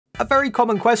A very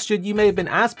common question you may have been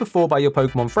asked before by your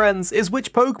Pokemon friends is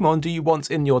which Pokemon do you want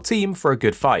in your team for a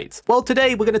good fight? Well,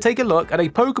 today we're going to take a look at a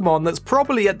Pokemon that's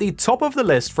probably at the top of the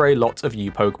list for a lot of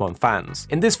you Pokemon fans.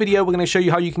 In this video, we're going to show you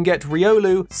how you can get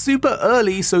Riolu super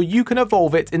early so you can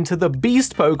evolve it into the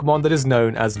beast Pokemon that is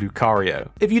known as Lucario.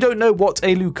 If you don't know what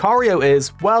a Lucario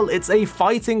is, well, it's a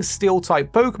fighting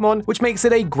steel-type Pokemon, which makes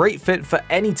it a great fit for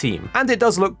any team, and it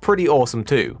does look pretty awesome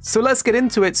too. So let's get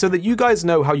into it so that you guys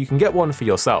know how you can get one for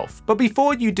yourself. But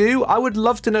before you do, I would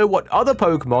love to know what other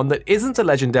Pokemon that isn't a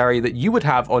legendary that you would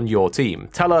have on your team.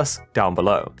 Tell us down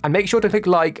below. And make sure to click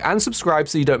like and subscribe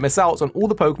so you don't miss out on all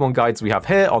the Pokemon guides we have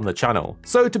here on the channel.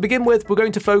 So to begin with, we're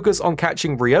going to focus on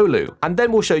catching Riolu, and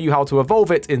then we'll show you how to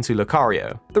evolve it into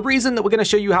Lucario. The reason that we're going to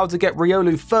show you how to get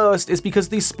Riolu first is because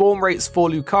the spawn rates for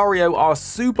Lucario are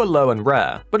super low and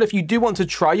rare. But if you do want to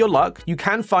try your luck, you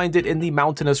can find it in the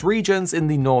mountainous regions in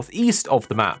the northeast of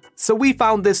the map. So we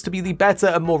found this to be the better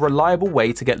and more reliable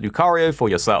way to get Lucario for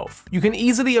yourself. You can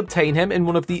easily obtain him in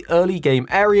one of the early game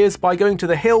areas by going to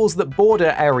the hills that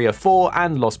border Area 4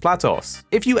 and Los Platos.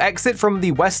 If you exit from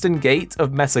the western gate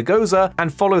of Mesagoza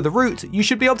and follow the route, you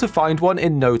should be able to find one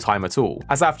in no time at all,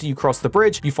 as after you cross the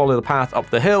bridge, you follow the path up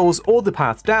the hills or the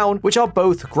path down, which are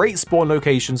both great spawn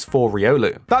locations for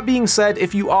Riolu. That being said,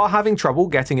 if you are having trouble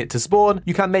getting it to spawn,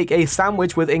 you can make a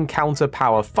sandwich with encounter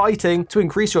power fighting to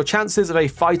increase your chances of a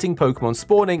fighting Pokemon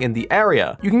spawning in the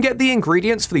area. You can get the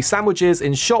ingredients for these sandwiches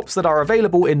in shops that are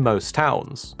available in most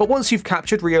towns. But once you've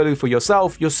captured Riolu for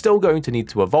yourself, you're still going to need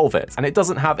to evolve it, and it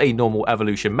doesn't have a normal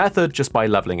evolution method just by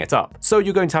leveling it up. So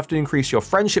you're going to have to increase your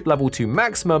friendship level to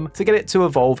maximum to get it to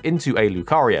evolve into a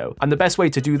Lucario, and the best way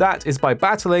to do that is by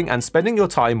battling and spending your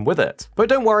time with it. But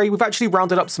don't worry, we've actually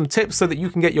rounded up some tips so that you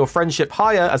can get your friendship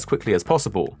higher as quickly as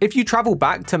possible. If you travel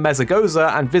back to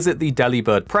Mesagoza and visit the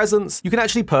Delibird presence, you can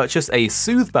actually purchase a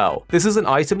Soothe Bell. This is an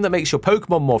item that makes your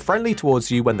Pokemon more friendly towards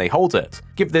you when they hold it.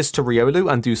 Give this to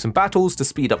Riolu and do some battles to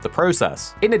speed up the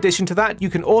process. In addition to that, you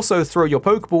can also throw your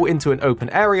Pokeball into an open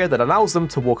area that allows them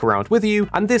to walk around with you,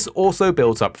 and this also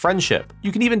builds up friendship.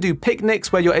 You can even do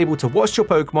picnics where you're able to watch your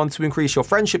Pokemon to increase your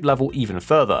friendship level even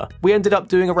further. We ended up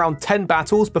doing around 10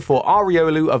 battles before our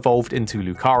Riolu evolved into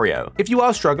Lucario. If you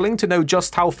are struggling to know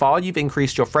just how far you've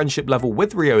increased your friendship level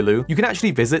with Riolu, you can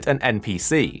actually visit an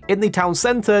NPC. In the town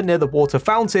center near the water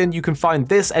fountain, you can find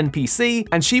this NPC,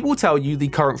 and she will tell you the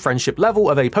current friendship level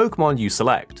of a Pokemon you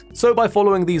select. So by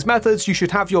following these methods, you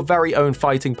should have your very own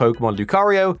fighting Pokemon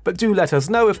Lucario, but do let us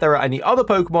know if there are any other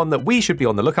Pokemon that we should be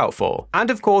on the lookout for. And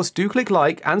of course, do click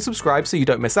like and subscribe so you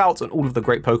don't miss out on all of the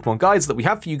great Pokemon guides that we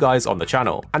have for you guys on the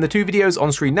channel. And the two videos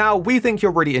on screen now, we think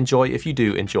you'll really enjoy if you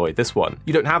do enjoy this one.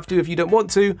 You don't have to if you don't want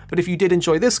to, but if you did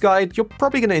enjoy this guide, you're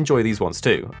probably going to enjoy these ones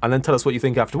too. And then tell us what you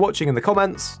think after watching in the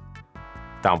comments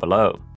down below.